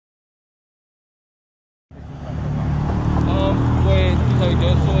yo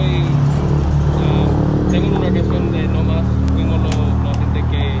soy, tengo una organización de no más, fuimos los gente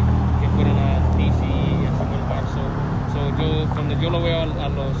que fueron a DC y hacemos el bar. Yo, cuando yo lo veo a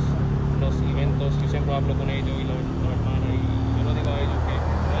los eventos, yo siempre hablo con ellos y los hermanos, y yo les digo a ellos que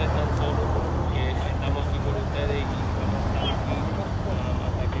no están solos, que estamos aquí por ustedes y vamos a estar aquí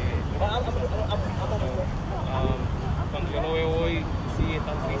hasta que... cuando yo lo veo hoy, sí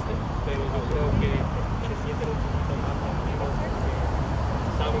están tristes, pero yo creo que se sienten un poquito más tranquilos, porque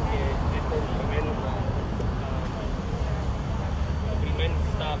saben que este es el primer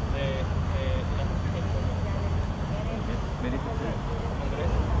stop de la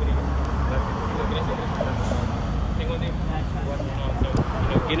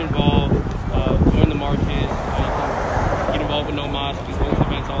get involved, join the marches, get involved with No Mas. We host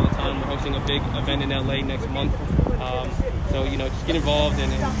events all the time. We're hosting a big event in LA next month. So, just get involved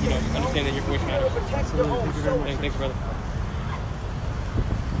and understand that your voice matters. Thanks, brother.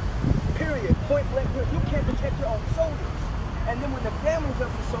 Period. Point blank. You can't protect your own soldiers. And then when the families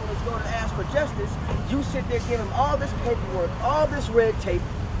of the soldiers go to ask for justice, you sit there, give them all this paperwork, all this red tape,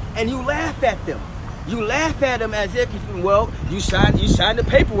 and you laugh at them. You laugh at them as if, well, you signed the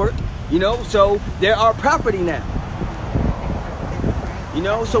paperwork, so they're our property now.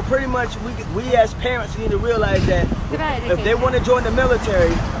 So pretty much we as parents need to realize that if they want to join the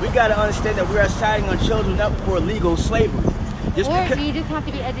military, we got to understand that we are signing our children up for illegal slavery. You just have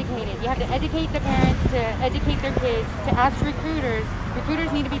to be educated. You have to educate the parents to educate their kids, to ask recruiters.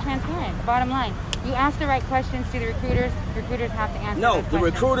 Recruiters need to be transparent, bottom line. You ask the right questions to the recruiters have to answer No, the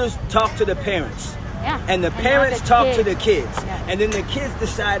recruiters talk to the parents. Yeah. And the parents talk to the kids. Yeah. And then the kids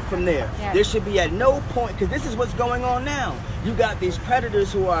decide from there. Yeah. There should be at no point, because this is what's going on now. You got these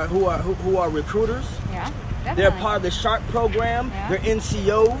predators who are recruiters. Yeah, definitely. They're part of the SHARP program. Yeah. They're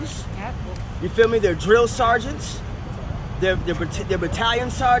NCOs. Yep. You feel me? They're drill sergeants. They're battalion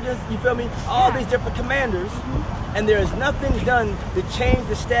sergeants. You feel me? All these different commanders. And there is nothing done to change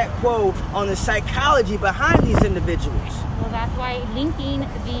the stat quo on the psychology behind these individuals. Well, that's why linking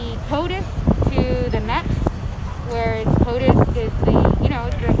the POTUS to the MEPS, where POTUS is the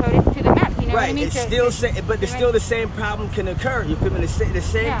POTUS to the MEPS. You know what I mean? It's still the same problem can occur. You feel me? The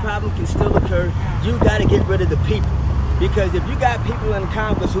same problem can still occur. You got to get rid of the people. Because if you got people in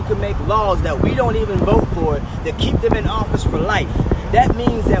Congress who can make laws that we don't even vote for, that keep them in office for life, that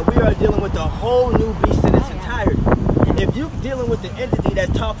means that we are dealing with a whole new beast in its entirety. If you're dealing with an entity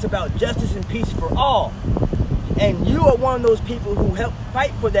that talks about justice and peace for all, and you are one of those people who help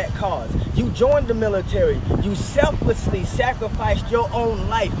fight for that cause, you joined the military, you selflessly sacrificed your own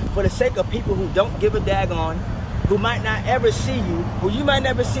life for the sake of people who don't give a daggone, who might not ever see you, who you might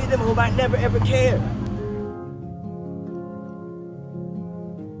never see them, who might never ever care.